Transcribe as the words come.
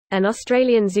An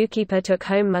Australian zookeeper took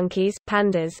home monkeys,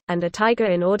 pandas, and a tiger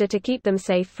in order to keep them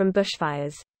safe from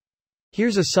bushfires.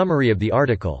 Here's a summary of the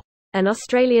article. An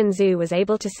Australian zoo was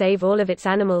able to save all of its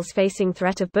animals facing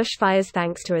threat of bushfires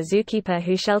thanks to a zookeeper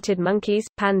who sheltered monkeys,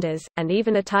 pandas, and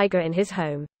even a tiger in his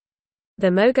home. The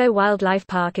Mogo Wildlife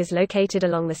Park is located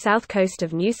along the south coast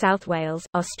of New South Wales,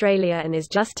 Australia, and is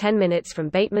just 10 minutes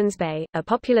from Batemans Bay, a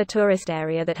popular tourist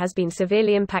area that has been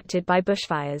severely impacted by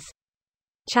bushfires.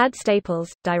 Chad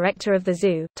Staples, director of the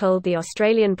zoo, told the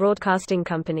Australian Broadcasting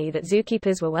Company that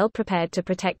zookeepers were well prepared to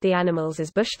protect the animals as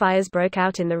bushfires broke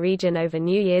out in the region over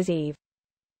New Year's Eve.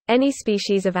 Any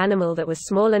species of animal that was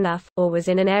small enough, or was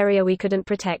in an area we couldn't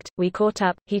protect, we caught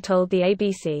up, he told the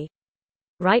ABC.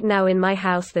 Right now in my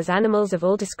house there's animals of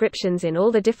all descriptions in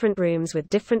all the different rooms with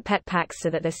different pet packs so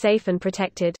that they're safe and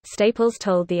protected. Staples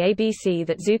told the ABC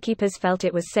that zookeepers felt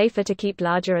it was safer to keep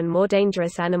larger and more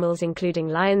dangerous animals including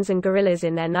lions and gorillas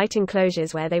in their night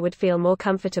enclosures where they would feel more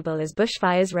comfortable as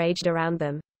bushfires raged around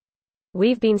them.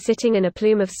 We've been sitting in a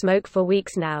plume of smoke for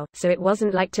weeks now, so it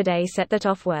wasn't like today set that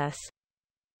off worse.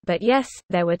 But yes,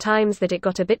 there were times that it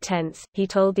got a bit tense, he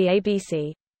told the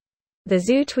ABC. The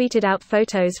zoo tweeted out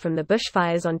photos from the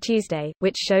bushfires on Tuesday,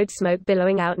 which showed smoke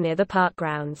billowing out near the park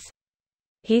grounds.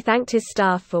 He thanked his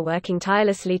staff for working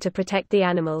tirelessly to protect the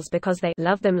animals because they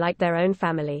love them like their own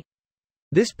family.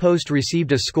 This post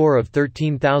received a score of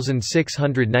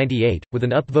 13,698, with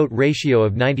an upvote ratio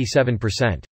of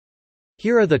 97%.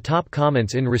 Here are the top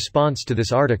comments in response to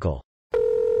this article.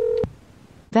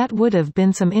 That would have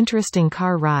been some interesting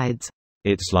car rides.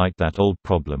 It's like that old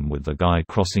problem with the guy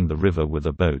crossing the river with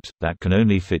a boat that can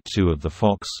only fit 2 of the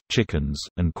fox, chickens,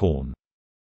 and corn.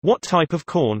 What type of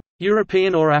corn?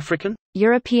 European or African?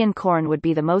 European corn would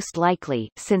be the most likely,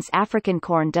 since African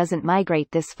corn doesn't migrate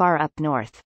this far up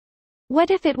north. What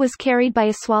if it was carried by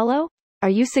a swallow? Are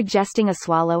you suggesting a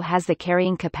swallow has the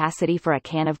carrying capacity for a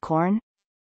can of corn?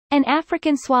 An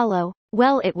African swallow?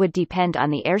 Well, it would depend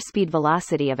on the airspeed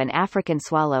velocity of an African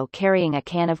swallow carrying a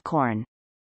can of corn.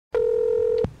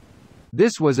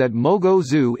 This was at Mogo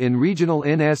Zoo in regional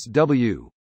NSW.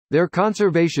 Their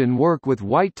conservation work with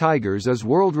white tigers is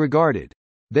world regarded.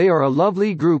 They are a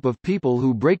lovely group of people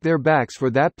who break their backs for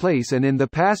that place and in the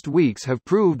past weeks have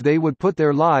proved they would put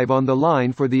their life on the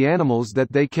line for the animals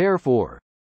that they care for.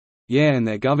 Yeah, and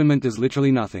their government does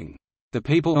literally nothing. The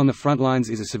people on the front lines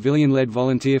is a civilian-led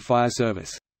volunteer fire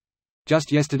service.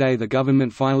 Just yesterday the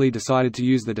government finally decided to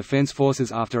use the Defence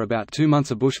Forces after about 2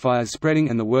 months of bushfires spreading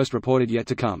and the worst reported yet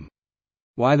to come.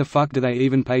 Why the fuck do they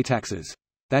even pay taxes?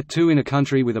 That too in a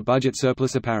country with a budget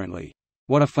surplus apparently.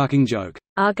 What a fucking joke.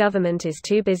 Our government is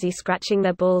too busy scratching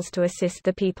their balls to assist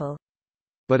the people.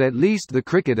 But at least the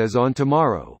cricket is on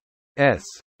tomorrow.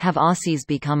 Have Aussies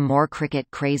become more cricket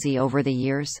crazy over the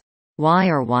years? Why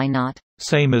or why not?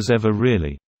 Same as ever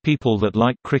really. People that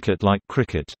like cricket like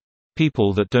cricket.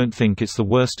 People that don't think it's the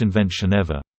worst invention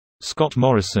ever. Scott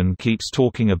Morrison keeps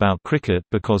talking about cricket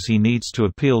because he needs to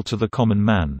appeal to the common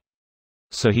man.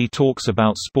 So he talks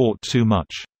about sport too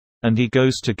much. And he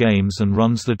goes to games and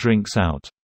runs the drinks out.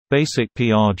 Basic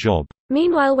PR job.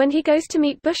 Meanwhile, when he goes to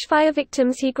meet bushfire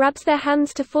victims, he grabs their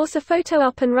hands to force a photo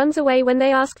op and runs away when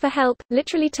they ask for help,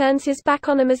 literally turns his back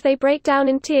on them as they break down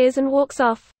in tears and walks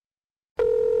off.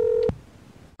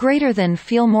 Greater than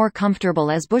feel more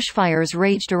comfortable as bushfires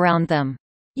raged around them.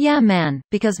 Yeah man,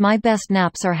 because my best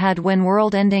naps are had when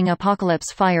world-ending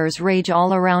apocalypse fires rage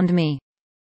all around me.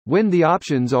 When the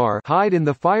options are hide in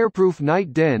the fireproof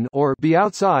night den or be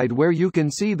outside where you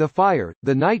can see the fire,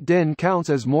 the night den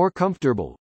counts as more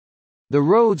comfortable. The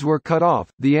roads were cut off,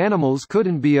 the animals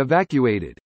couldn't be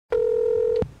evacuated.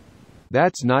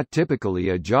 That's not typically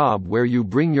a job where you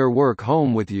bring your work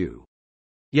home with you.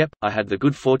 Yep, I had the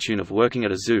good fortune of working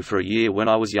at a zoo for a year when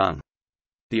I was young.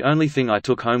 The only thing I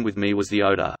took home with me was the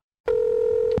odor.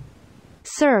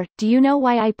 Sir, do you know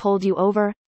why I pulled you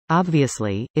over?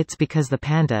 Obviously, it's because the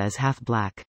panda is half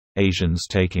black. Asians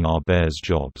taking our bears'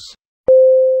 jobs.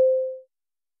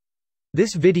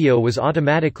 This video was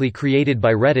automatically created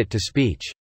by Reddit to speech.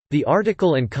 The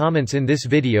article and comments in this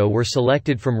video were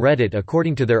selected from Reddit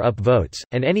according to their upvotes,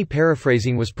 and any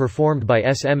paraphrasing was performed by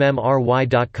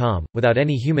smmry.com, without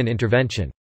any human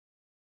intervention.